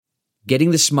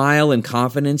Getting the smile and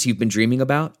confidence you've been dreaming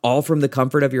about, all from the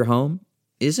comfort of your home,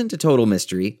 isn't a total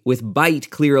mystery with Bite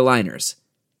clear aligners.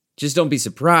 Just don't be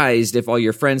surprised if all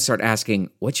your friends start asking,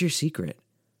 "What's your secret?"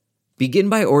 Begin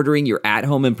by ordering your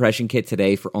at-home impression kit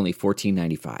today for only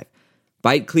 $14.95.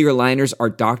 Bite clear aligners are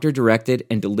doctor-directed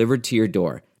and delivered to your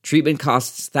door. Treatment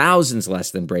costs thousands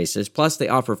less than braces, plus they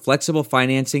offer flexible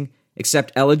financing,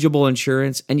 accept eligible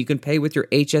insurance, and you can pay with your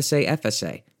HSA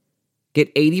FSA. Get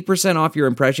 80% off your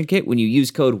impression kit when you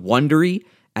use code WONDERY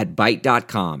at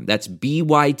Byte.com. That's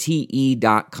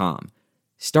BYTE.com.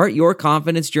 Start your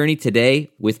confidence journey today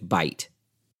with Byte.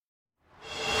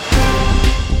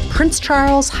 Prince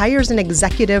Charles hires an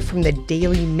executive from the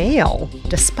Daily Mail,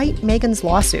 despite Meghan's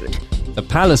lawsuit. The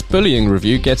Palace Bullying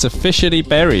Review gets officially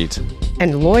buried.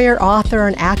 And lawyer, author,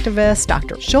 and activist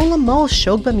Dr. Shola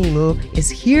Mos-Shogbamimu is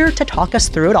here to talk us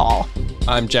through it all.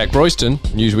 I'm Jack Royston,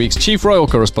 Newsweek's chief royal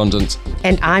correspondent.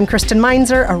 And I'm Kristen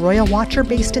Meinzer, a royal watcher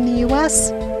based in the US.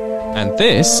 And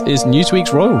this is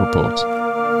Newsweek's Royal Report.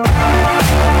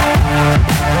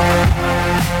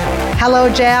 Hello,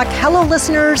 Jack. Hello,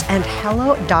 listeners. And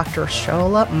hello, Dr.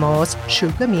 Shola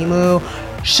Mos-Shogbamimu.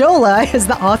 Shola is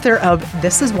the author of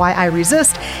This Is Why I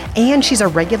Resist, and she's a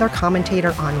regular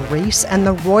commentator on race and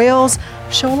the royals.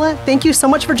 Shola, thank you so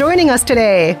much for joining us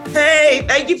today. Hey,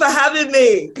 thank you for having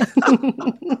me.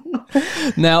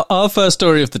 Now, our first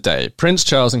story of the day, Prince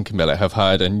Charles and Camilla have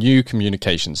hired a new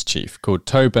communications chief called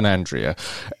Tobin Andrea,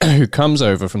 who comes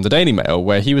over from the Daily Mail,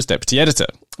 where he was deputy editor.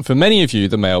 For many of you,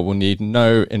 the Mail will need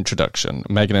no introduction.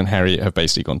 Meghan and Harry have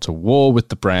basically gone to war with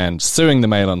the brand, suing the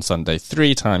Mail on Sunday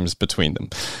 3 times between them.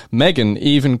 Meghan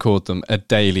even called them a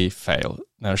daily fail.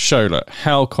 Now, Shola,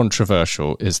 how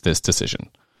controversial is this decision?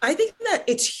 I think that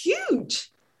it's huge.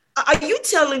 Are you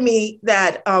telling me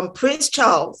that Prince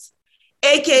Charles,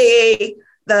 aka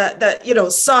the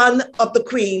son of the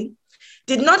Queen,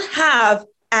 did not have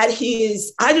at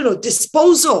his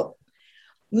disposal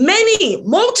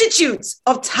multitudes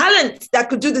of talent that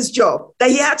could do this job, that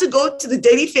he had to go to the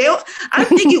Daily Fail? I'm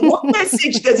thinking, what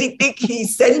message does he think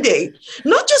he's sending?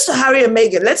 Not just to Harry and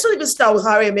Meghan. Let's not even start with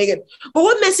Harry and Meghan. But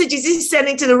what message is he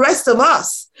sending to the rest of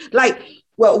us? Like,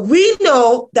 well, we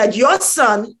know that your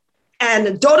son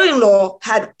and daughter-in-law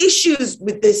had issues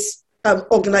with this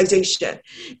organization.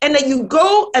 And then you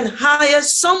go and hire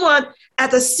someone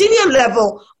at the senior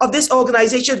level of this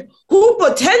organization who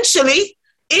potentially,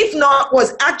 if not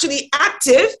was actually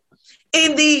active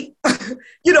in the,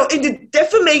 in the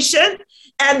defamation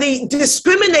and the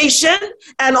discrimination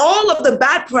and all of the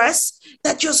bad press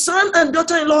that your son and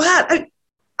daughter-in-law had.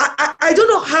 I don't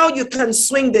know how you can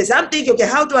swing this. I'm thinking, okay,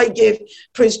 how do I give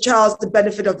Prince Charles the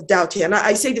benefit of the doubt here? And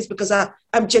I say this because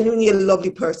I'm genuinely a lovely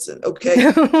person, okay?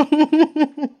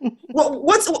 Well,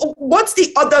 what's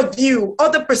the other view,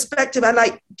 other perspective? And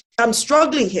I'm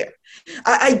struggling here.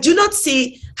 I do not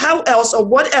see how else or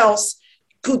what else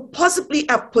could possibly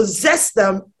have possessed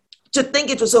them to think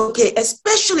it was okay,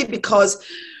 especially because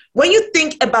when you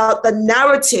think about the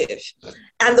narrative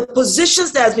and the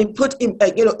positions that has been put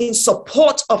in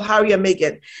support of Harry and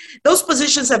Meghan, those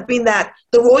positions have been that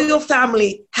the royal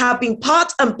family have been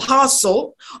part and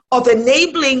parcel of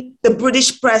enabling the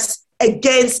British press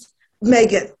against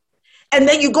Meghan. And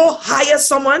then you go hire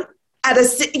someone at a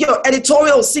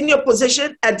editorial senior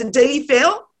position at the Daily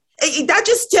Fail. That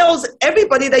just tells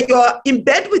everybody that you're in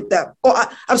bed with them. Or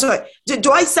I'm sorry,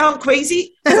 do I sound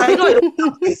crazy? I know I don't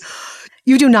sound crazy.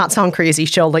 You do not sound crazy,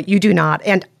 Shola. You do not.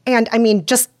 And I mean,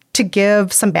 just to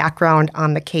give some background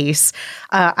on the case,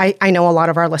 I know a lot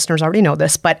of our listeners already know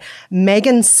this, but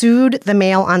Meghan sued the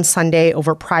Mail on Sunday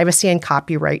over privacy and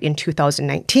copyright in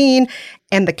 2019,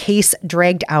 and the case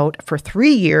dragged out for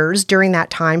 3 years. During that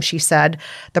time, she said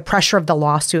the pressure of the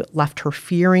lawsuit left her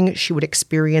fearing she would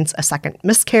experience a second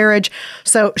miscarriage.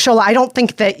 So, Shola, I don't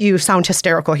think that you sound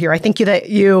hysterical here. I think that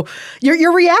your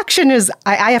reaction is,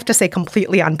 I have to say,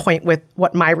 completely on point with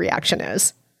what my reaction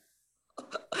is.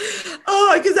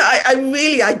 Oh, because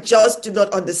I just do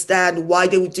not understand why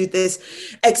they would do this,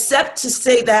 except to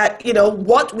say that,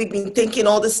 what we've been thinking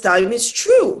all this time is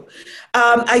true.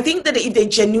 I think that if they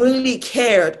genuinely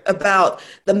cared about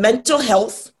the mental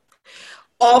health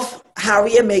of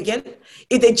Harry and Meghan,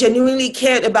 if they genuinely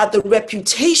cared about the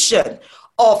reputation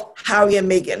of Harry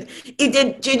and Meghan, if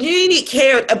they genuinely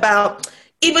cared about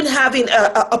even having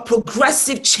a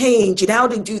progressive change in how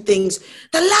they do things,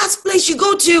 the last place you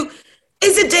go to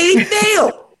is a Daily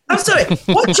Fail. I'm sorry,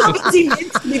 what job is he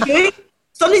meant to be doing?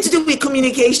 Something to do with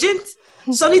communications?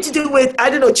 Something to do with,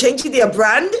 changing their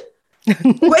brand?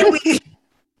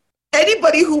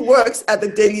 Anybody who works at the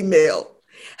Daily Mail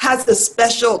has a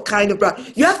special kind of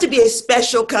brand. You have to be a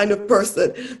special kind of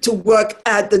person to work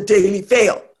at the Daily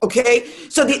Fail. Okay,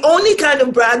 so the only kind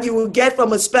of brand you will get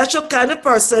from a special kind of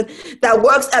person that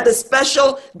works at a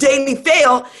special Daily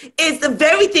Fail is the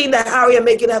very thing that Harry and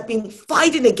Meghan have been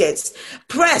fighting against.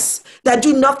 Press that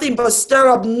do nothing but stir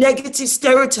up negative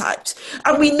stereotypes.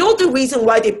 And we know the reason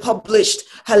why they published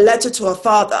her letter to her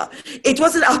father. It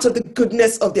wasn't out of the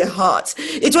goodness of their hearts.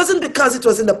 It wasn't because it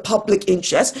was in the public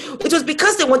interest. It was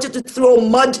because they wanted to throw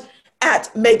mud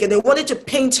at Meghan. They wanted to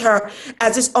paint her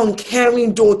as this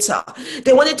uncaring daughter.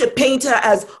 They wanted to paint her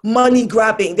as money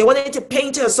grabbing. They wanted to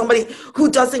paint her as somebody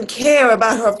who doesn't care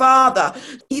about her father.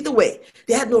 Either way,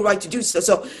 they had no right to do so.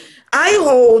 So I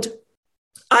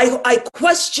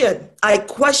question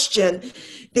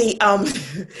the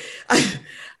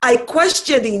I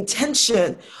question the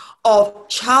intention of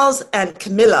Charles and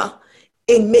Camilla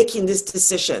in making this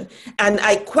decision. And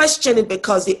I question it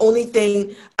because the only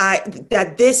thing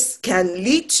that this can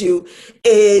lead to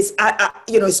is,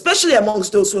 especially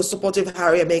amongst those who are supportive of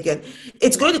Harry and Meghan,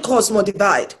 it's going to cause more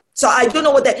divide. So I don't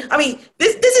know what that,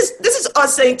 this is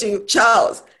us saying to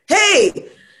Charles, hey,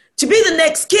 to be the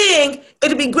next king,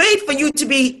 it'd be great for you to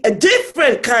be a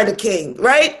different kind of king,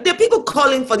 right? There are people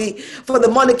calling for the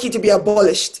monarchy to be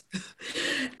abolished.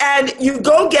 And you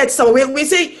go get someone, we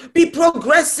say, be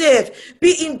progressive,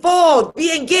 be involved,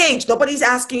 be engaged. Nobody's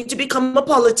asking you to become a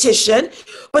politician.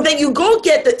 But then you go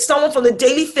get someone from the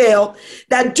Daily Fail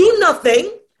that do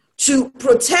nothing to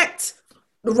protect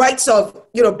the rights of,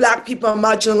 Black people and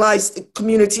marginalized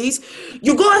communities.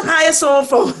 You go and hire someone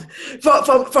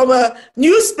from a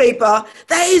newspaper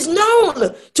that is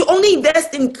known to only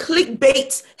invest in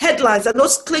clickbait headlines. And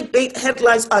those clickbait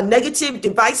headlines are negative,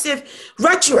 divisive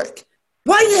rhetoric.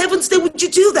 Why in heaven's name would you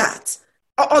do that?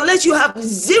 Unless you have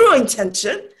zero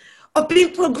intention of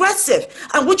being progressive.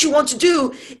 And what you want to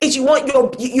do is you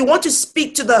want to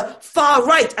speak to the far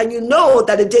right, and you know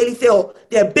that the Daily Fail,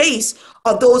 their base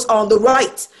are those on the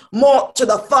right, more to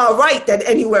the far right than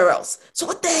anywhere else. So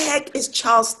what the heck is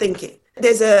Charles thinking?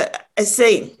 There's a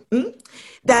saying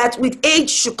that with age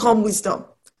should come wisdom.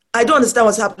 I don't understand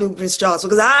what's happening with Prince Charles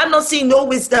because I'm not seeing no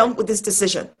wisdom with this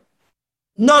decision.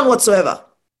 None whatsoever.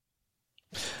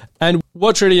 And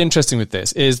what's really interesting with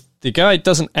this is the guy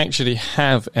doesn't actually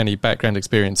have any background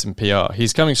experience in PR.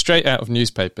 He's coming straight out of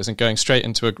newspapers and going straight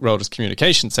into a role as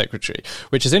communications secretary,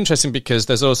 which is interesting because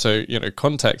there's also,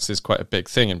 context is quite a big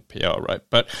thing in PR, right?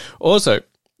 But also,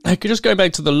 I could just go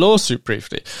back to the lawsuit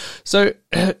briefly. So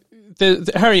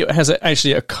Harry has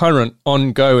actually a current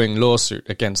ongoing lawsuit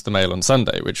against the Mail on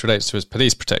Sunday, which relates to his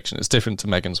police protection. It's different to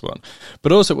Meghan's one.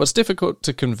 But also what's difficult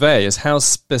to convey is how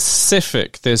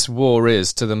specific this war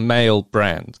is to the Mail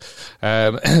brand.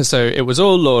 So it was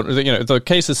all the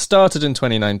cases started in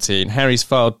 2019. Harry's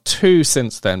filed 2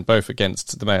 since then, both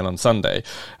against the Mail on Sunday.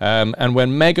 And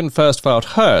when Meghan first filed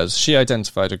hers, she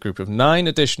identified a group of 9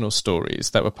 additional stories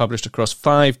that were published across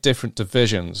 5 different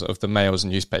divisions of the Mail's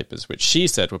newspapers, which she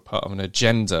said were part of an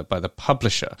agenda by the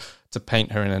publisher to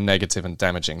paint her in a negative and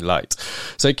damaging light.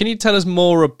 So can you tell us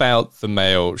more about the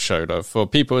Mail, Shola, for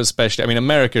people especially,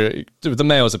 America, the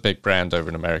Mail is a big brand over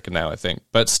in America now, I think,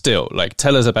 but still,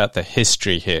 tell us about the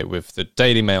history here with the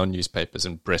Daily Mail newspapers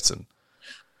in Britain.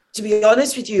 To be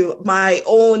honest with you, my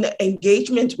own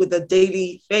engagement with the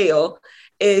Daily Fail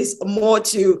is more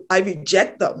I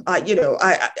reject them. I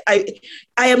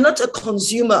am not a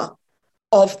consumer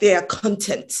of their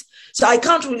content. So I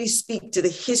can't really speak to the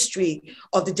history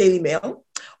of the Daily Mail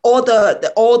or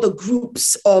all the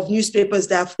groups of newspapers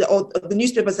the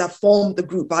newspapers that form the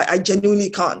group. I genuinely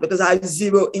can't because I have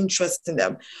zero interest in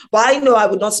them. But I know I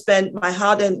would not spend my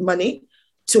hard-earned money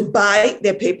to buy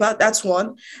their paper. That's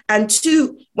one. And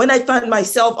 2, when I find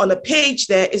myself on a page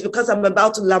there, is because I'm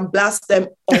about to lambaste them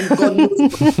on God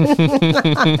knows.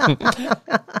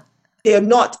 They're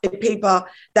not a paper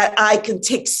that I can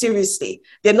take seriously.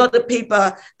 They're not a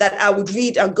paper that I would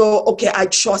read and go, okay, I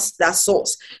trust that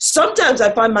source. Sometimes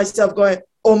I find myself going,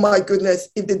 oh my goodness,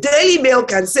 if the Daily Mail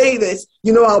can say this,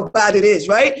 you know how bad it is,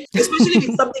 right? Especially if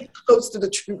it's something close to the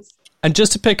truth. And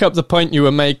just to pick up the point you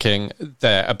were making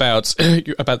there about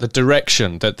the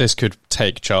direction that this could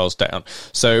take Charles down.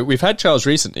 So we've had Charles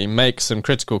recently make some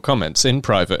critical comments in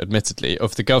private, admittedly,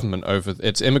 of the government over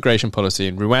its immigration policy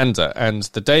in Rwanda. And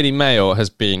the Daily Mail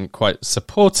has been quite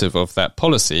supportive of that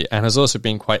policy and has also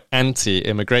been quite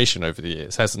anti-immigration over the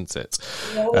years, hasn't it?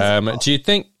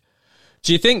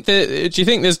 Do you think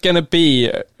there's going to be?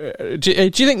 Do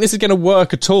you think this is going to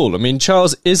work at all?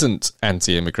 Charles isn't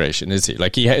anti-immigration, is he?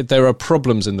 There are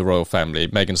problems in the royal family.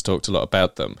 Meghan's talked a lot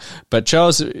about them, but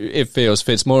Charles, it feels,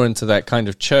 fits more into that kind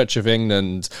of Church of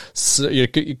England,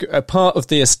 a part of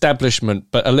the establishment,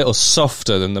 but a little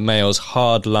softer than the Mail's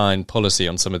hard-line policy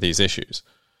on some of these issues.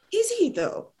 Is he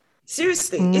though?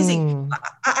 Seriously, is he?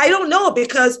 I don't know,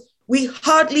 because we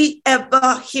hardly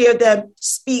ever hear them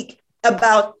speak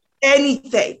about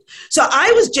anything. So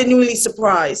I was genuinely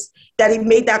surprised that he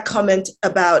made that comment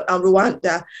about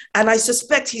Rwanda. And I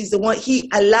suspect he's the one, he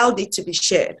allowed it to be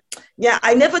shared. Yeah,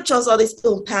 I never trust all these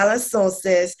little palace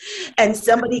sources and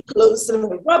somebody close to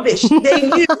them. Rubbish. They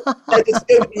knew that it's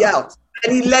going to be out.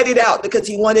 And he let it out because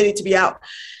he wanted it to be out.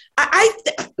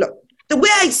 Look, the way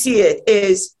I see it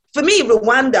is, for me, the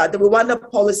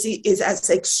Rwanda policy is as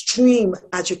extreme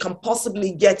as you can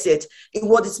possibly get it in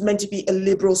what is meant to be a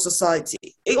liberal society.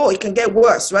 It can get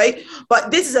worse, right?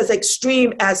 But this is as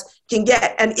extreme as can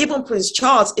get. And even Prince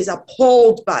Charles is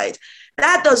appalled by it.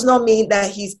 That does not mean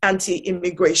that he's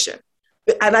anti-immigration.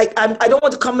 And I don't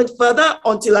want to comment further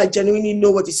until I genuinely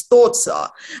know what his thoughts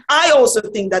are. I also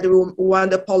think that the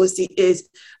Rwanda policy is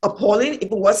appalling.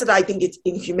 Even worse, that I think it's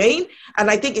inhumane, and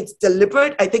I think it's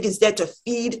deliberate. I think it's there to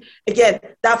feed, again,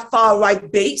 that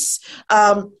far-right base,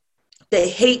 the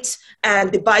hate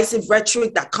and divisive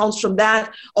rhetoric that comes from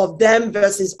that, of them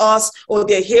versus us, or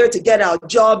they're here to get our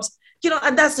jobs.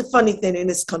 And that's the funny thing in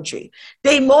this country.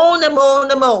 They moan and moan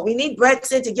and moan. We need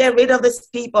Brexit to get rid of these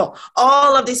people,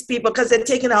 all of these people, because they're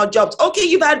taking our jobs. Okay,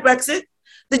 you've had Brexit.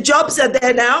 The jobs are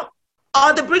there now.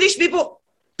 Are the British people,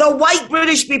 the white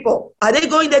British people, are they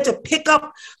going there to pick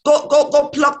up, go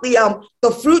pluck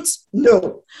the fruits?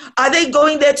 No. Are they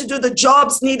going there to do the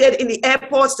jobs needed in the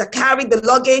airports, to carry the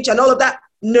luggage and all of that?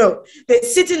 No, they're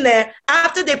sitting there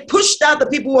after they pushed out the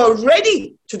people who are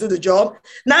ready to do the job.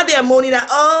 Now they are moaning that,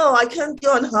 oh, I can't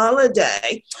go on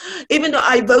holiday, even though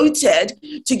I voted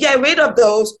to get rid of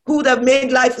those who would have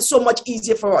made life so much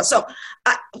easier for us. So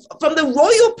from the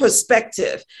royal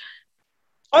perspective,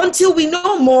 until we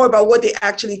know more about what they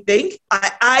actually think,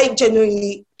 I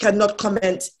genuinely cannot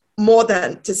comment more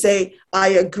than to say I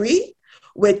agree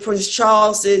with Prince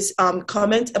Charles's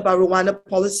comment about Rwanda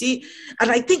policy.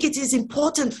 And I think it is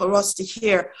important for us to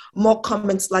hear more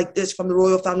comments like this from the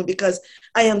royal family, because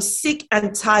I am sick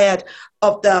and tired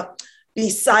of the be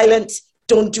silent,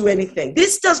 don't do anything.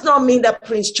 This does not mean that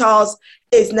Prince Charles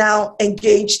is now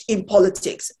engaged in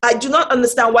politics. I do not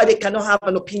understand why they cannot have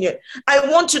an opinion. I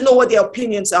want to know what their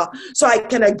opinions are so I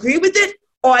can agree with it,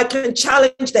 or I can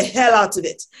challenge the hell out of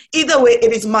it. Either way,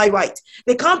 it is my right.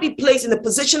 They can't be placed in a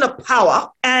position of power,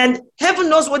 and heaven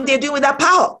knows what they're doing with that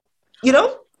power,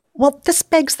 Well, this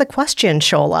begs the question,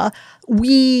 Shola.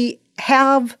 We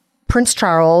have Prince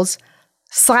Charles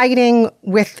siding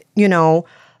with,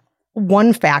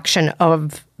 one faction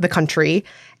of the country,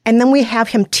 and then we have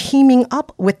him teaming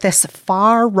up with this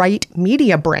far-right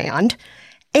media brand.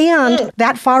 And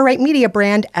that far-right media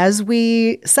brand, as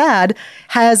we said,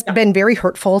 has been very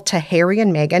hurtful to Harry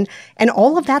and Meghan. And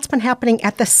all of that's been happening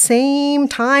at the same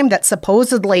time that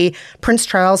supposedly Prince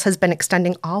Charles has been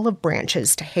extending olive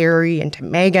branches to Harry and to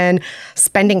Meghan,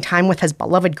 spending time with his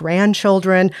beloved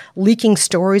grandchildren, leaking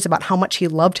stories about how much he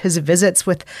loved his visits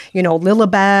with,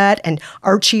 Lilibet and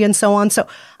Archie and so on. So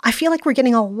I feel like we're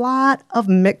getting a lot of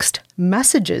mixed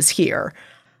messages here.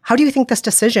 How do you think this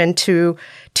decision to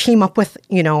team up with,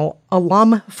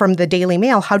 Alum from the Daily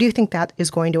Mail, how do you think that is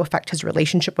going to affect his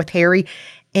relationship with Harry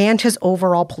and his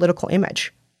overall political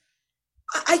image?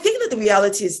 I think that the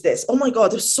reality is this. Oh my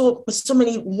God, there's so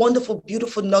many wonderful,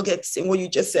 beautiful nuggets in what you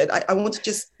just said. I want to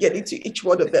just get into each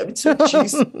one of them. It's so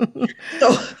juicy.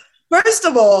 So first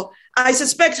of all, I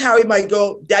suspect Harry might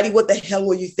go, Daddy, what the hell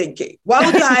were you thinking? Why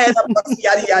would you hire that person?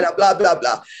 Yada, yada, blah, blah,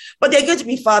 blah. But they're going to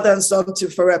be father and son to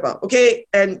forever, okay?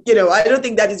 And, I don't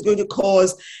think that is going to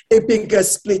cause a bigger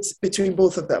split between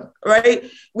both of them, right?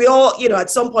 We all, at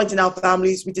some point in our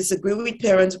families, we disagree with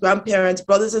parents, grandparents,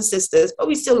 brothers and sisters, but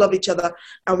we still love each other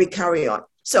and we carry on.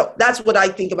 So that's what I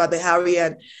think about the Harry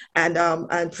and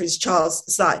Prince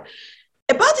Charles side.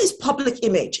 About his public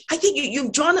image, I think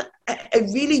you've drawn a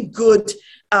really good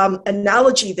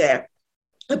analogy there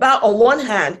about, on one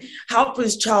hand, how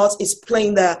Prince Charles is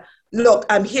playing the, look,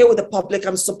 I'm here with the public,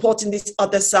 I'm supporting this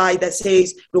other side that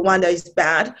says Rwanda is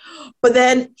bad. But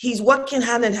then he's working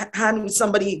hand in hand with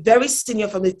somebody very senior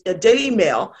from the Daily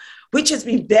Mail, which has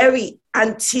been very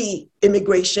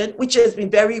anti-immigration, which has been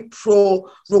very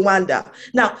pro-Rwanda.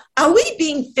 Now, are we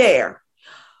being fair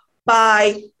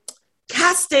by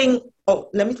casting... Oh,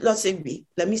 let me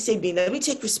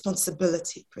take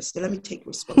responsibility, Kristen. Let me take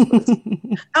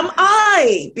responsibility. Am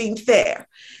I being fair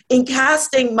in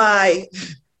casting my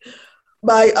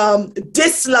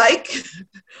dislike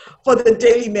for the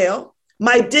Daily Mail,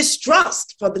 my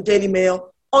distrust for the Daily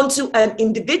Mail onto an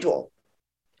individual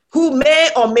who may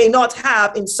or may not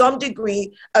have, in some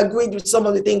degree, agreed with some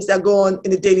of the things that go on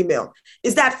in the Daily Mail?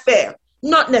 Is that fair?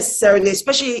 Not necessarily,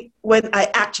 especially when I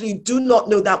actually do not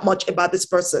know that much about this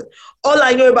person. All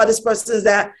I know about this person is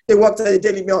that they worked at the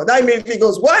Daily Mail. That immediately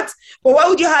goes, what? But why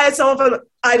would you hire someone from,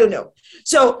 I don't know.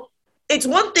 So it's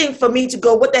one thing for me to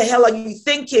go, what the hell are you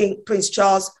thinking, Prince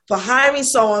Charles, for hiring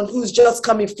someone who's just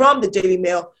coming from the Daily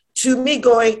Mail, to me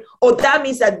going, oh, that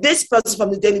means that this person from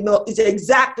the Daily Mail is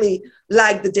exactly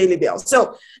like the Daily Mail.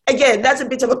 So again, that's a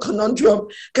bit of a conundrum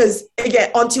because,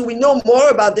 again, until we know more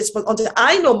about this person, until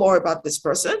I know more about this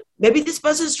person, maybe this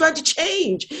person is trying to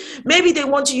change. Maybe they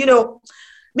want to,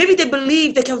 maybe they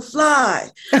believe they can fly.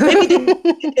 Maybe they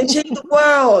can change the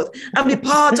world and be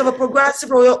part of a progressive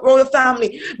royal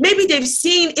family. Maybe they've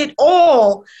seen it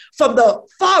all from the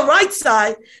far right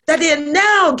side that they are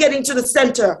now getting to the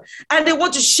center and they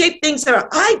want to shape things around.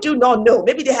 I do not know.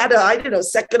 Maybe they had a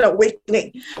second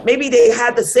awakening. Maybe they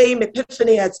had the same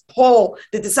epiphany as Paul,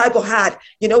 the disciple, had,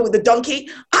 with the donkey.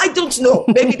 I don't know.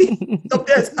 Maybe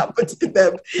something has happened to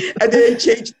them and they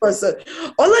changed person.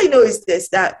 All I know is this,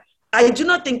 that I do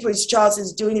not think Prince Charles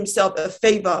is doing himself a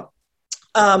favor,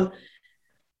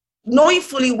 knowing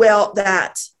fully well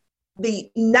that the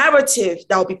narrative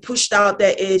that will be pushed out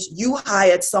there is you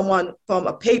hired someone from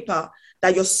a paper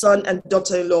that your son and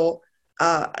daughter-in-law,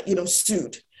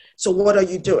 sued. So what are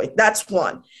you doing? That's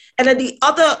one. And then the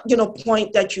other,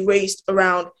 point that you raised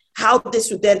around how this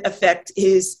would then affect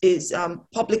his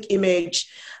public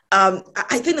image.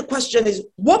 I think the question is,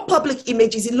 what public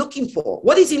image is he looking for?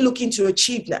 What is he looking to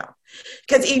achieve now?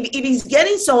 Because if he's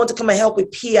getting someone to come and help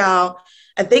with PR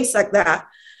and things like that,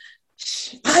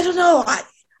 I don't know.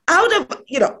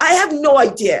 I have no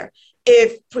idea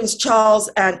if Prince Charles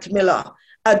and Camilla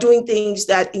are doing things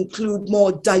that include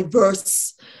more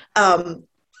diverse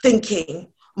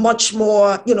thinking, much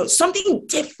more, something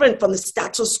different from the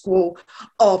status quo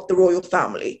of the royal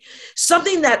family,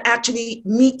 something that actually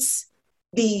meets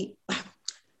the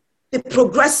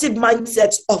progressive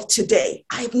mindsets of today.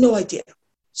 I have no idea.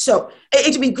 So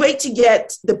it would be great to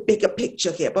get the bigger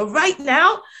picture here. But right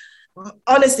now,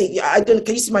 honestly, can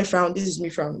you see my frown? This is me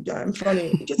frowning. I'm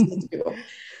frowning. Just need to go.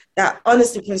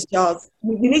 Honestly, Prince Charles,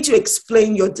 you need to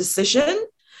explain your decision,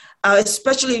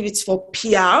 especially if it's for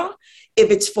PR. If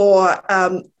it's for,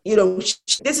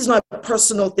 this is not a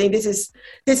personal thing. This is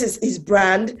his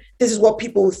brand. This is what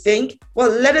people will think.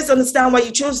 Well, let us understand why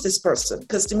you chose this person,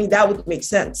 because to me, that would make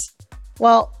sense.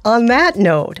 Well, on that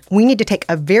note, we need to take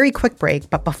a very quick break.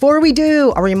 But before we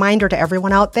do, a reminder to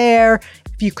everyone out there,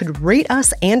 if you could rate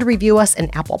us and review us in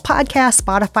Apple Podcasts,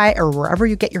 Spotify, or wherever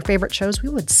you get your favorite shows, we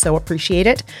would so appreciate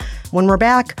it. When we're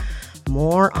back,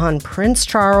 more on Prince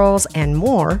Charles and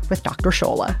more with Dr.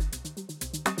 Shola.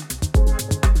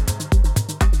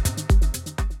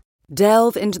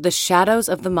 Delve into the shadows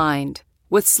of the mind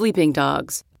with Sleeping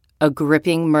Dogs, a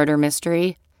gripping murder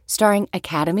mystery starring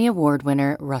Academy Award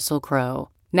winner Russell Crowe.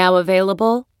 Now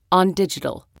available on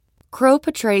digital. Crowe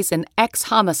portrays an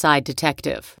ex-homicide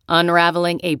detective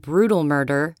unraveling a brutal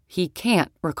murder he can't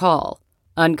recall.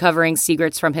 Uncovering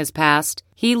secrets from his past,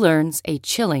 he learns a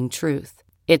chilling truth.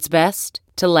 It's best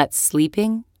to let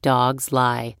sleeping dogs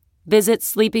lie. Visit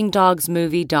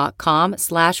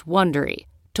sleepingdogsmovie.com/Wondery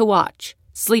to watch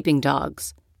Sleeping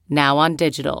Dogs, now on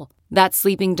digital. That's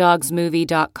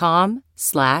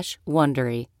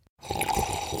sleepingdogsmovie.com/Wondery.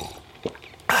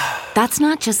 That's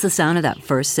not just the sound of that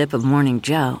first sip of Morning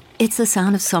Joe. It's the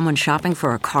sound of someone shopping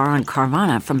for a car on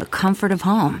Carvana from the comfort of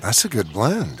home. That's a good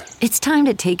blend. It's time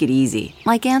to take it easy,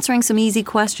 like answering some easy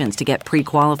questions to get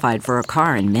pre-qualified for a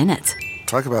car in minutes.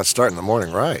 Talk about starting the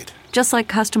morning right. Just like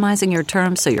customizing your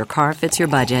terms so your car fits your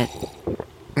budget.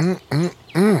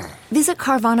 Visit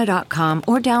Carvana.com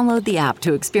or download the app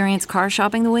to experience car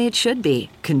shopping the way it should be.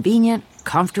 Convenient,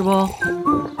 comfortable.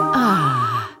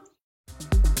 Ah.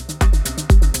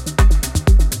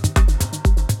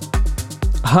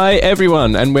 Hi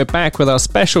everyone, and we're back with our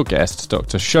special guest,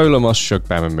 Dr. Shola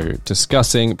Mos-Shogbamimu,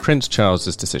 discussing Prince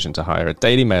Charles's decision to hire a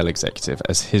Daily Mail executive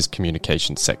as his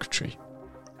communications secretary.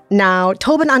 Now,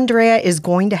 Tobin Andrea is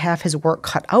going to have his work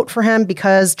cut out for him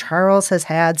because Charles has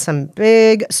had some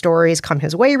big stories come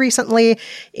his way recently.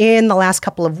 In the last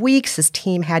couple of weeks, his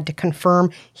team had to confirm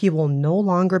he will no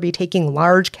longer be taking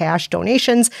large cash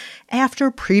donations after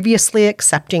previously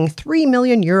accepting 3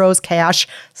 million euros cash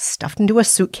stuffed into a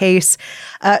suitcase.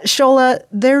 Shola,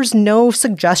 there's no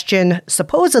suggestion,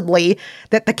 supposedly,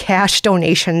 that the cash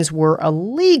donations were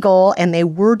illegal and they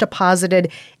were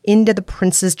deposited into the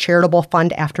prince's charitable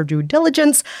fund after due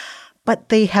diligence, but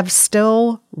they have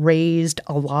still raised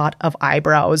a lot of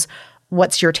eyebrows.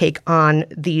 What's your take on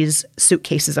these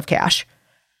suitcases of cash?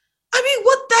 I mean,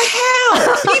 what the hell?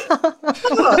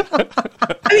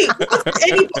 I mean, what's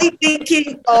anybody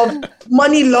thinking of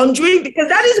money laundering? Because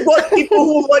that is what people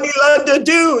who money launder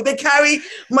do. They carry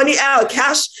money out,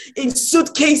 cash in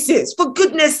suitcases, for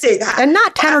goodness sake. And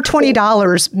not $10 or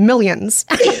 $20, millions.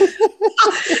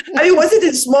 I mean, was it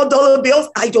in small dollar bills?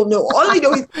 I don't know. All I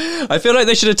know is... I feel like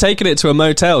they should have taken it to a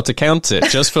motel to count it,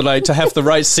 just for like to have the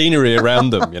right scenery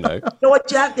around them, you know? You know what,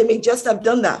 Jack? They may just have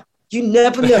done that. You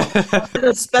never know.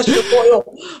 A special oil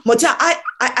motel.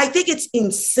 I think it's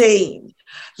insane.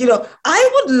 You know,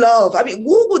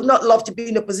 who would not love to be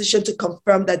in a position to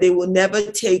confirm that they will never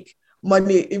take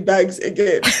money in bags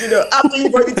again? You know, after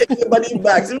you've already taken the money in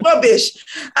bags. It's rubbish.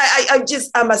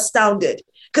 I'm astounded.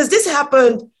 Because this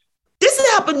happened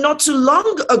not too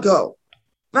long ago,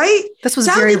 right? This was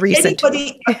very recent.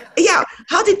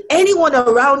 How did anyone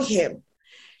around him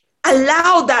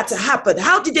allow that to happen?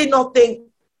 How did they not think,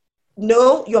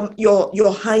 no,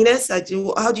 your highness, how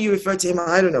do you refer to him?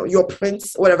 I don't know, your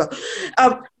prince, whatever.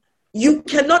 You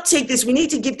cannot take this. We need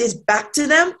to give this back to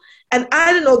them. And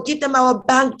I don't know, give them our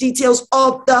bank details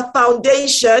of the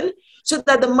foundation so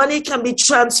that the money can be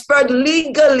transferred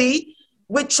legally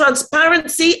with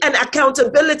transparency and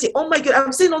accountability. Oh my God,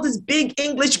 I'm saying all this big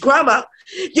English grammar,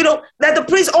 you know, that the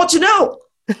prince ought to know.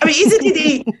 I mean, isn't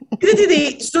he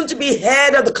the soon-to-be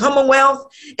head of the Commonwealth?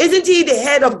 Isn't he the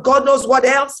head of God knows what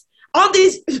else? All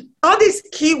these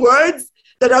keywords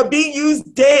that are being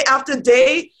used day after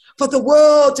day for the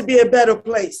world to be a better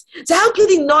place. So how could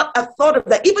he not have thought of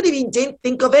that? Even if he didn't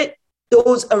think of it,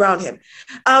 those around him.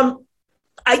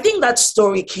 I think that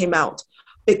story came out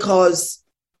because,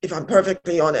 if I'm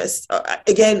perfectly honest,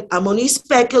 again, I'm only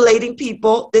speculating,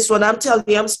 people. This one, I'm telling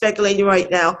you, I'm speculating right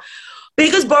now.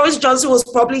 Because Boris Johnson was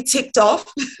probably ticked off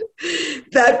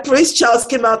that Prince Charles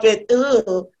came out with,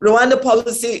 Rwanda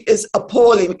policy is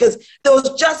appalling, because there was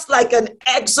just like an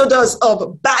exodus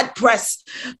of bad press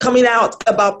coming out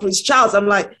about Prince Charles. I'm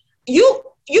like, you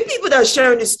people that are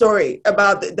sharing this story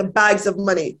about the bags of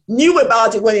money knew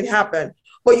about it when it happened,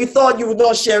 but you thought you would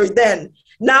not share it then.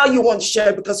 Now you want to share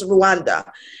it because of Rwanda.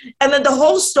 And then the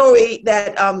whole story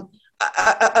that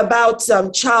about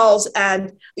Charles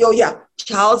and,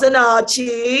 Charles and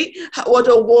Archie, what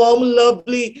a warm,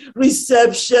 lovely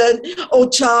reception. Oh,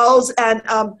 Charles and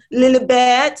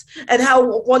Lilibet, and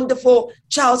how wonderful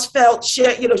Charles felt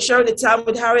sharing the time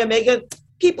with Harry and Meghan.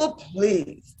 People,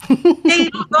 please. They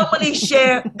don't normally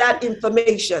share that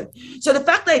information. So the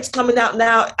fact that it's coming out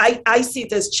now, I see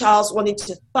it as Charles wanting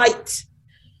to fight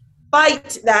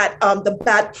that the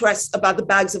bad press about the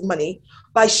bags of money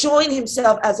by showing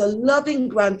himself as a loving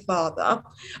grandfather,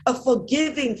 a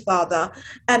forgiving father,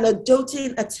 and a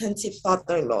doting, attentive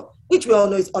father-in-law, which we all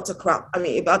know is utter crap. I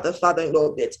mean, about the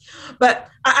father-in-law bit. But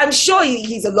I'm sure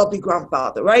he's a lovely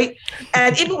grandfather, right?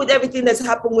 And even with everything that's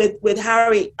happened with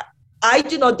Harry, I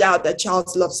do not doubt that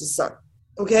Charles loves his son,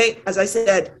 okay? As I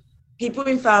said, people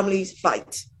in families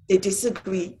fight. They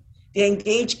disagree. They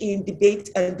engage in debate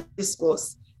and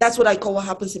discourse. That's what I call what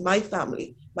happens in my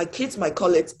family. My kids might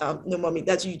call it, no, mommy,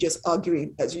 that's you just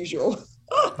arguing as usual.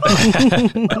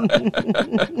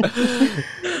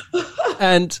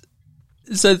 And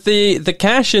so the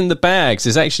cash in the bags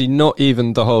is actually not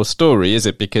even the whole story, is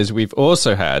it? Because we've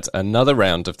also had another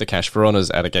round of the Cash for Honours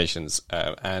allegations,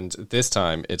 and this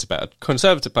time it's about a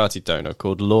Conservative Party donor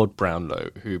called Lord Brownlow,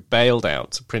 who bailed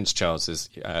out Prince Charles's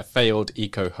failed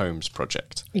eco homes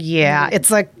project. Yeah, it's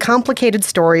a complicated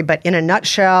story, but in a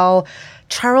nutshell,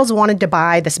 Charles wanted to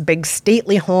buy this big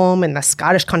stately home in the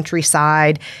Scottish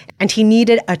countryside, and he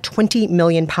needed a £20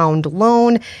 million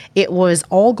loan. It was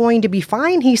all going to be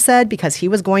fine, he said, because he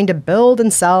was going to build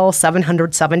and sell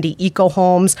 770 eco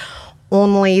homes.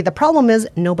 Only the problem is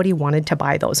nobody wanted to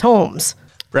buy those homes.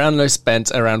 Brownlow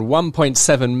spent around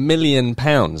 £1.7 million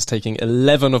taking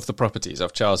 11 of the properties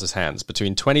off Charles's hands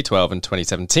between 2012 and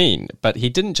 2017, but he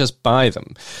didn't just buy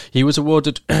them. He was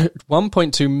awarded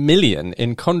 £1.2 million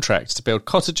in contracts to build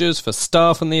cottages for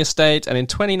staff on the estate, and in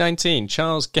 2019,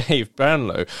 Charles gave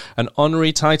Brownlow an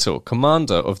honorary title,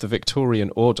 Commander of the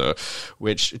Victorian Order,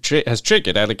 which has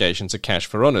triggered allegations of cash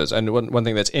for honours. And one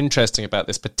thing that's interesting about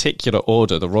this particular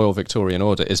order, the Royal Victorian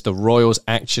Order, is the royals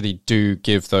actually do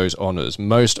give those honours.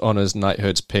 Most honours,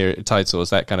 knighthoods,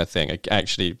 titles, that kind of thing,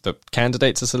 actually the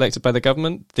candidates are selected by the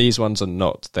government. These ones are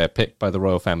not. They're picked by the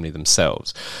royal family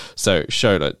themselves. So,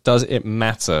 Shola, does it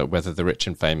matter whether the rich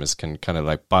and famous can kind of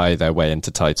like buy their way into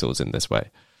titles in this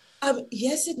way?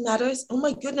 Yes, it matters. Oh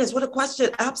my goodness, what a question.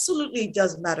 Absolutely it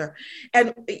does matter.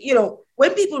 And,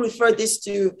 when people refer to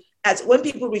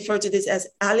this as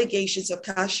allegations of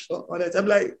cash for honours, I'm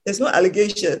like, there's no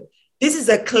allegation. This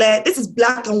is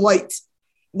black and white.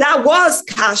 that was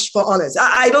cash for honors.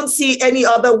 I don't see any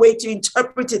other way to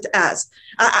interpret it as.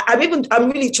 I'm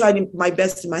really trying my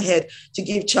best in my head to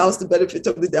give Charles the benefit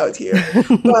of the doubt here.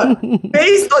 But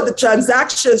based on the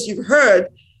transactions you've heard,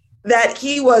 that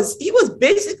he was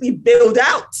basically bailed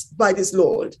out by this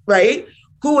lord, right?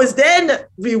 Who was then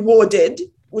rewarded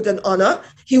with an honor.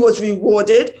 He was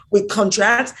rewarded with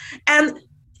contracts. And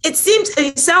it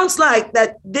sounds like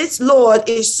that this lord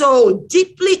is so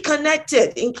deeply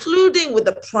connected, including with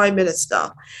the prime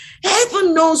minister.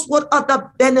 Heaven knows what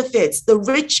other benefits the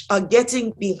rich are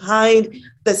getting behind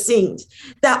the scenes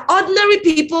that ordinary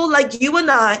people like you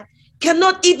and I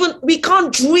we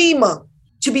can't dream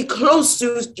to be close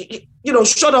to,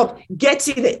 short of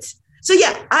getting it. So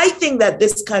yeah, I think that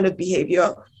this kind of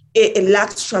behavior, it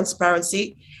lacks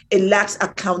transparency, it lacks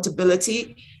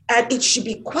accountability, and it should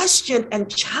be questioned and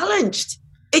challenged.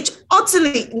 It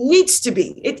utterly needs to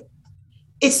be.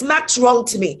 It smacks wrong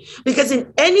to me, because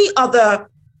in any other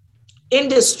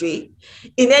industry,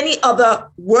 in any other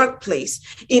workplace,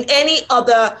 in any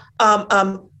other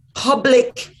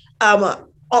public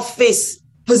office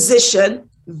position,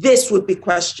 this would be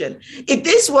questioned. If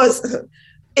this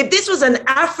was an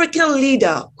African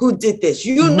leader who did this,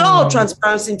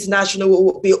 Transparency International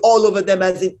will be all over them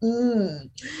as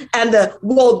and the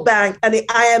World Bank and the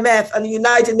IMF and the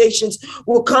United Nations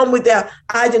will come with their,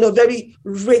 very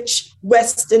rich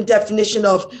Western definition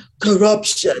of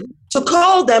corruption to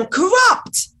call them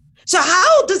corrupt. So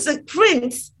how does the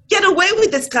prince get away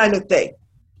with this kind of thing?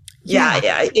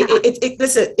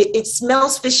 Listen, it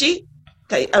smells fishy.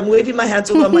 Okay, I'm waving my hands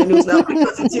over my nose now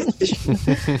because it is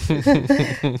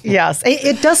fishy. Yes,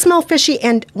 it does smell fishy.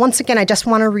 And once again, I just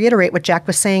want to reiterate what Jack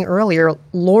was saying earlier.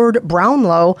 Lord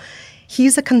Brownlow,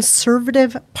 he's a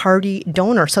Conservative Party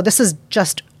donor. So this is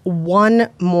just one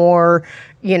more,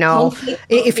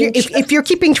 if you're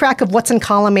keeping track of what's in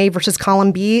column A versus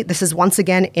column B, this is once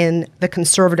again in the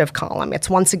conservative column. It's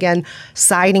once again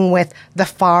siding with the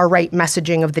far right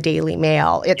messaging of the Daily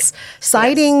Mail. It's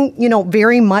siding,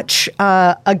 very much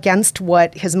against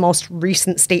what his most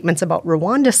recent statements about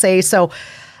Rwanda say. So,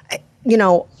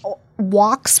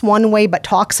 walks one way but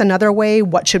talks another way.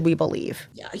 What should we believe?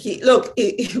 Yeah,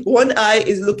 one eye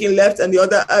is looking left and the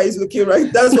other eye is looking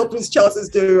right. That's what Prince Charles is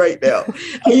doing right now.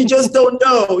 And you just don't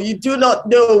know. You do not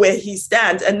know where he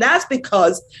stands. And that's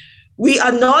because we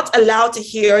are not allowed to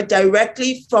hear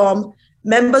directly from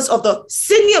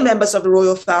senior members of the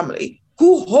royal family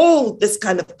who hold this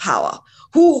kind of power,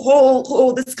 who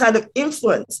hold this kind of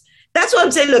influence. That's what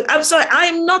I'm saying. Look, I'm sorry, I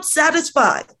am not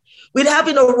satisfied with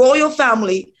having a royal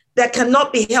family that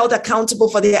cannot be held accountable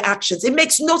for their actions. It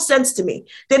makes no sense to me.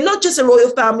 They're not just a royal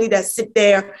family that sit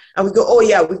there and we go, oh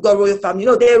yeah, we've got a royal family.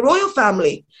 They're a royal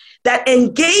family that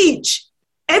engage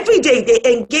every day. They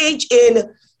engage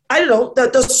in,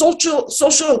 the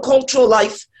social and cultural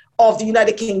life of the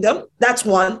United Kingdom. That's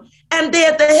one. And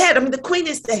they're the head. The Queen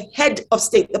is the head of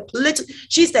state.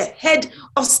 She's the head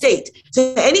of state.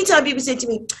 So anytime people say to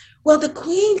me, well, the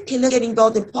Queen cannot get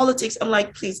involved in politics, I'm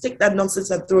like, please take that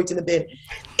nonsense and throw it in the bin.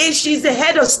 If she's the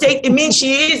head of state, it means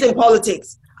she is in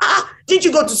politics. Did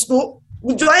you go to school?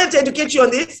 Do I have to educate you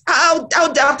on this? How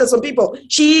daft are some people?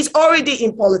 She is already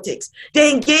in politics.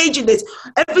 They engage in this.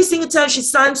 Every single time she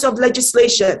signs off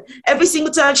legislation, every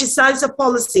single time she signs a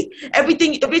policy, every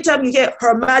time you hear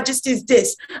Her Majesty's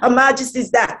this, Her Majesty's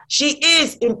that, she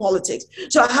is in politics.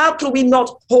 So how can we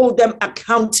not hold them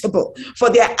accountable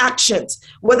for their actions,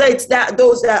 whether it's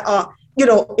those that are,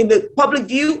 in the public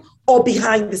view or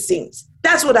behind the scenes?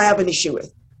 That's what I have an issue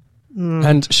with.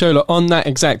 And Shola, on that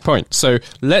exact point, so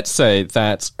let's say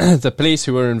that the police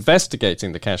who are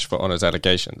investigating the cash for honours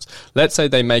allegations, let's say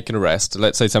they make an arrest,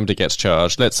 let's say somebody gets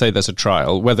charged, let's say there's a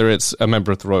trial, whether it's a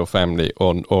member of the royal family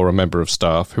or a member of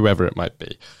staff, whoever it might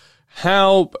be.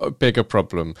 How big a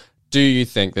problem do you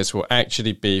think this will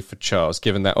actually be for Charles,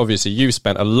 given that obviously you've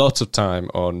spent a lot of time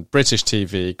on British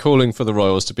TV calling for the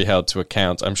royals to be held to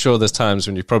account? I'm sure there's times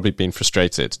when you've probably been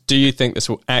frustrated. Do you think this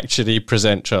will actually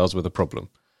present Charles with a problem?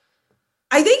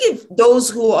 I think if those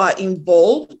who are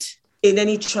involved in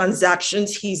any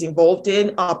transactions he's involved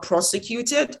in are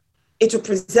prosecuted, it will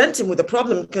present him with a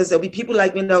problem, because there'll be people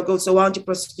like me that'll go, so why aren't you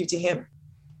prosecuting him?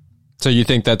 So you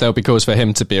think that there'll be cause for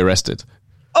him to be arrested?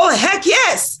 Oh, heck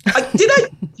yes. Did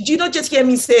you not just hear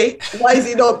me say, why is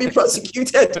he not being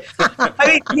prosecuted?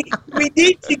 We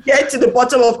need to get to the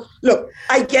bottom of, look,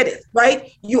 I get it,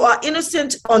 right? You are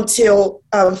innocent until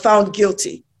found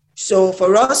guilty. So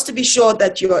for us to be sure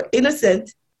that you're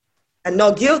innocent and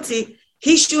not guilty,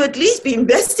 he should at least be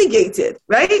investigated,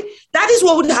 right? That is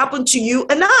what would happen to you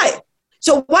and I.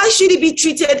 So why should he be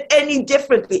treated any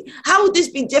differently? How would this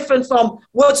be different from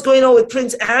what's going on with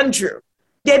Prince Andrew?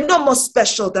 They're not more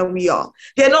special than we are.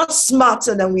 They're not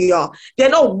smarter than we are. They're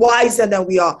not wiser than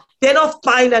we are. They're not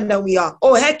finer than we are.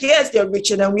 Oh, heck yes, they're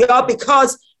richer than we are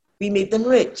because we made them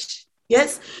rich.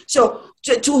 Yes? So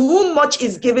to whom much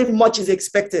is given, much is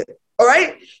expected. All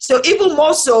right? So even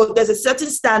more so, there's a certain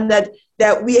standard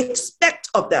that we expect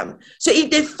of them. So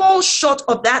if they fall short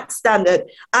of that standard,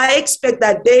 I expect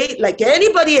that they, like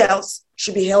anybody else,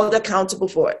 should be held accountable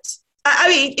for it. I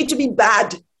mean, it would be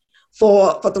bad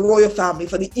for the royal family,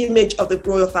 for the image of the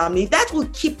royal family. That will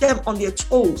keep them on their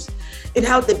toes in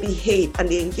how they behave and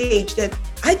they engage. Then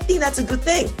I think that's a good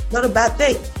thing, not a bad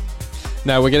thing.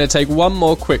 Now we're going to take one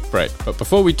more quick break, but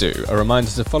before we do, a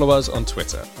reminder to follow us on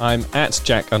Twitter. I'm at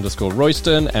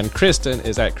Jack_Royston and Kristen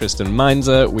is at Kristen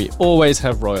Meinzer. We always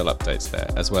have royal updates there,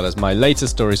 as well as my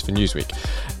latest stories for Newsweek.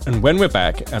 And when we're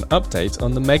back, an update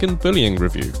on the Meghan bullying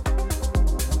review.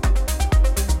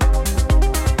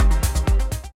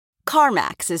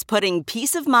 CarMax is putting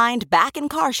peace of mind back in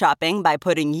car shopping by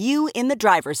putting you in the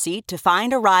driver's seat to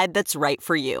find a ride that's right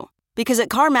for you. Because at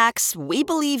CarMax, we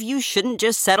believe you shouldn't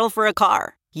just settle for a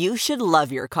car. You should love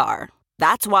your car.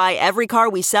 That's why every car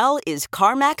we sell is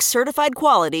CarMax certified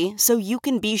quality, so you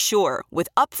can be sure with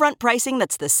upfront pricing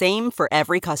that's the same for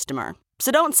every customer.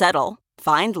 So don't settle.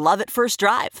 Find love at first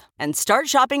drive and start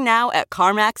shopping now at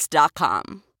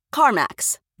CarMax.com.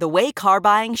 CarMax, the way car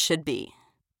buying should be.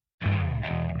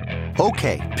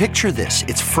 Okay, picture this.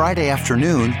 It's Friday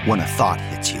afternoon when a thought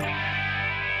hits you.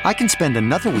 I can spend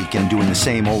another weekend doing the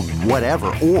same old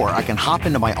whatever, or I can hop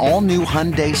into my all-new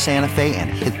Hyundai Santa Fe and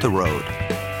hit the road.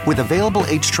 With available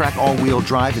H-Track all-wheel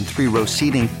drive and 3-row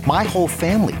seating, my whole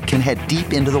family can head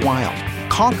deep into the wild.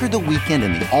 Conquer the weekend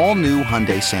in the all-new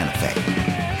Hyundai Santa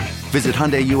Fe. Visit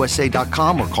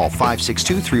HyundaiUSA.com or call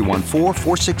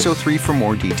 562-314-4603 for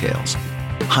more details.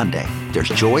 Hyundai, there's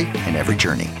joy in every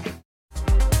journey.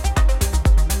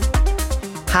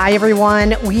 Hi,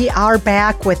 everyone. We are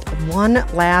back with one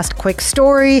last quick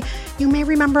story. You may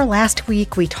remember last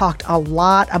week we talked a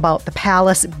lot about the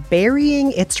palace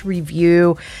burying its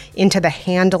review into the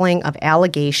handling of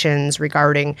allegations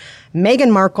regarding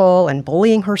Meghan Markle and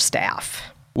bullying her staff.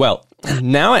 Well,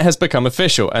 now it has become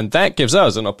official, and that gives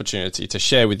us an opportunity to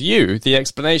share with you the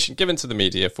explanation given to the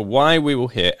media for why we will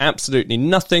hear absolutely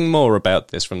nothing more about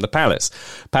this from the palace.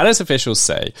 Palace officials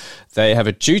say they have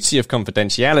a duty of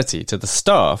confidentiality to the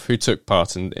staff who took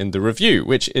part in the review,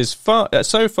 which is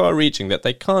so far-reaching that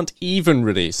they can't even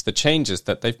release the changes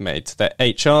that they've made to their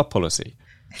HR policy.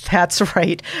 That's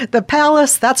right. The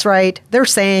palace, that's right. They're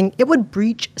saying it would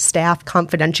breach staff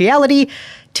confidentiality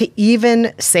to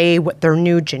even say what their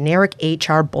new generic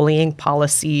HR bullying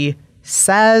policy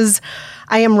says.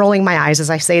 I am rolling my eyes as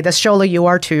I say this. Shola, you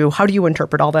are too. How do you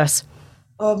interpret all this?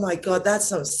 Oh my God, that's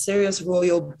some serious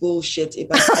royal bullshit if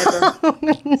I ever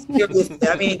seriously.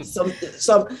 I mean, some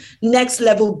next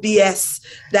level BS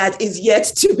that is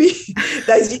yet to be.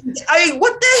 I mean,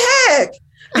 what the heck?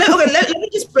 Let me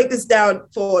just break this down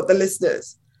for the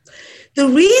listeners. The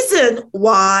reason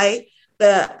why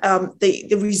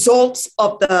the results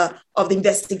of the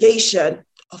investigation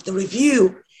of the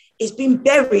review is being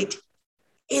buried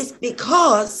is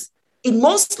because it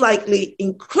most likely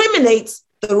incriminates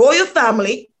the royal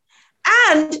family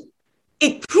and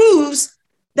it proves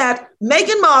that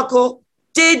Meghan Markle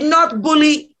did not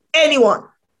bully anyone.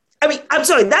 I mean, I'm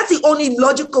sorry, that's the only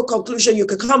logical conclusion you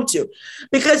could come to.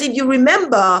 Because if you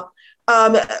remember,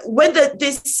 when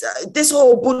this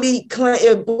whole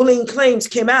bullying claims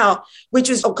came out, which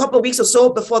was a couple of weeks or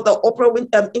so before the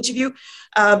Oprah interview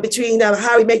between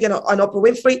Harry, Meghan, and Oprah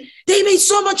Winfrey, they made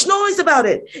so much noise about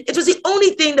it. It was the only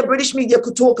thing the British media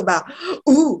could talk about.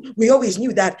 Ooh, we always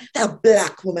knew that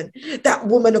black woman, that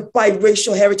woman of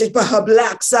biracial heritage, but her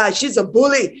black side, she's a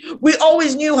bully. We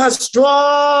always knew her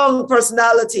strong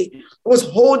personality was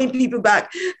holding people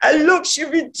back. And look, she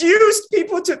reduced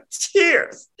people to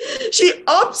tears. She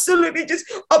absolutely just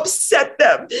upset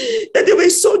them that they were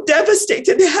so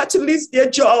devastated they had to lose their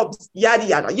jobs, yada,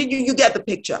 yada. You get the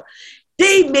picture.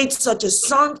 They made such a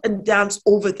song and dance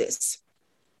over this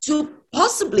to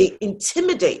possibly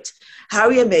intimidate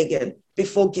Harry and Meghan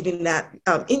before giving that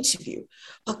interview.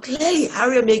 But clearly,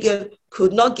 Harry and Meghan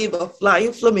could not give a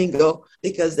flying flamingo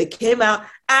because they came out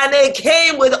and they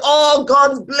came with all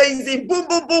guns blazing, boom,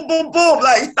 boom, boom, boom, boom.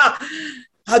 Like,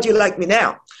 how do you like me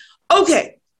now?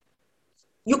 Okay.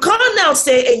 You can't now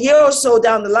say a year or so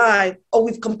down the line, oh,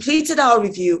 we've completed our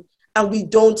review and we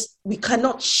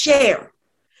cannot share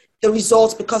the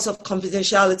results because of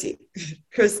confidentiality.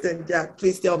 Kristen, Jack,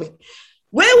 please tell me.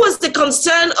 Where was the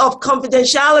concern of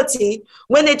confidentiality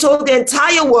when they told the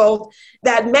entire world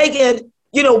that Meghan,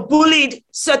 bullied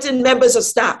certain members of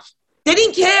staff? They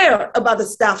didn't care about the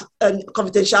staff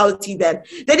confidentiality then.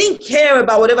 They didn't care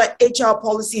about whatever HR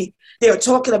policy they're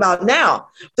talking about now,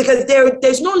 because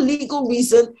there's no legal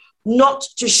reason not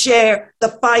to share the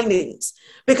findings,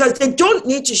 because they don't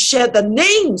need to share the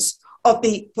names of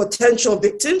the potential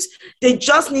victims. They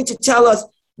just need to tell us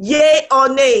yay or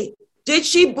nay. Did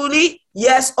she bully?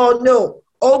 Yes or no?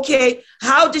 Okay.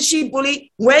 How did she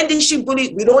bully? When did she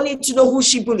bully? We don't need to know who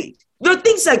she bullied.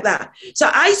 Things like that. So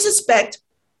I suspect,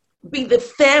 being the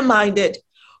fair-minded,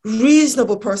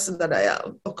 reasonable person that I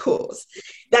am, of course,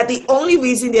 that the only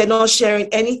reason they're not sharing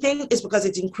anything is because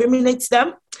it incriminates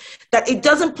them, that it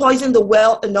doesn't poison the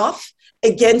well enough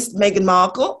against Meghan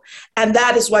Markle, and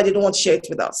that is why they don't want to share it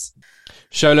with us.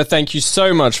 Shola, thank you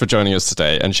so much for joining us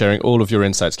today and sharing all of your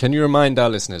insights. Can you remind our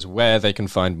listeners where they can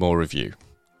find more of you?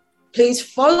 Please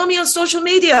follow me on social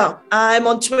media. I'm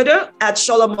on Twitter at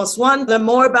SholaMos1. Learn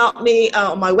more about me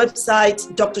on my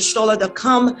website,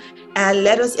 drshola.com, and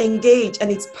let us engage. And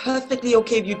it's perfectly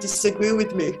okay if you disagree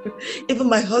with me. Even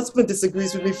my husband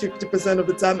disagrees with me 50% of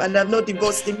the time, and I've not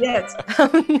divorced him yet.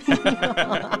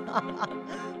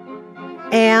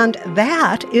 And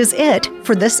that is it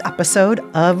for this episode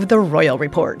of The Royal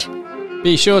Report.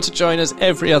 Be sure to join us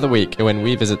every other week when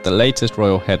we visit the latest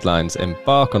royal headlines,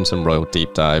 embark on some royal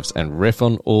deep dives, and riff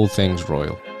on all things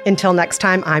royal. Until next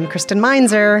time, I'm Kristen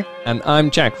Meinzer. And I'm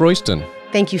Jack Royston.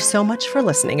 Thank you so much for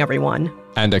listening, everyone.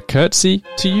 And a curtsy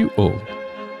to you all.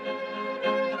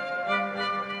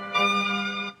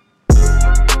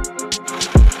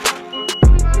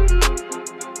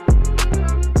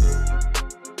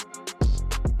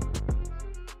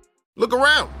 Look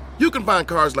around. You can find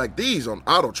cars like these on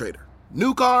AutoTrader.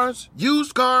 New cars,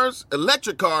 used cars,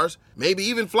 electric cars, maybe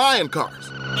even flying cars.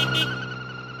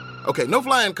 Okay, no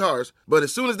flying cars, but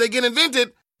as soon as they get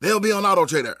invented, they'll be on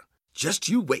AutoTrader. Just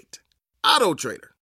you wait. AutoTrader.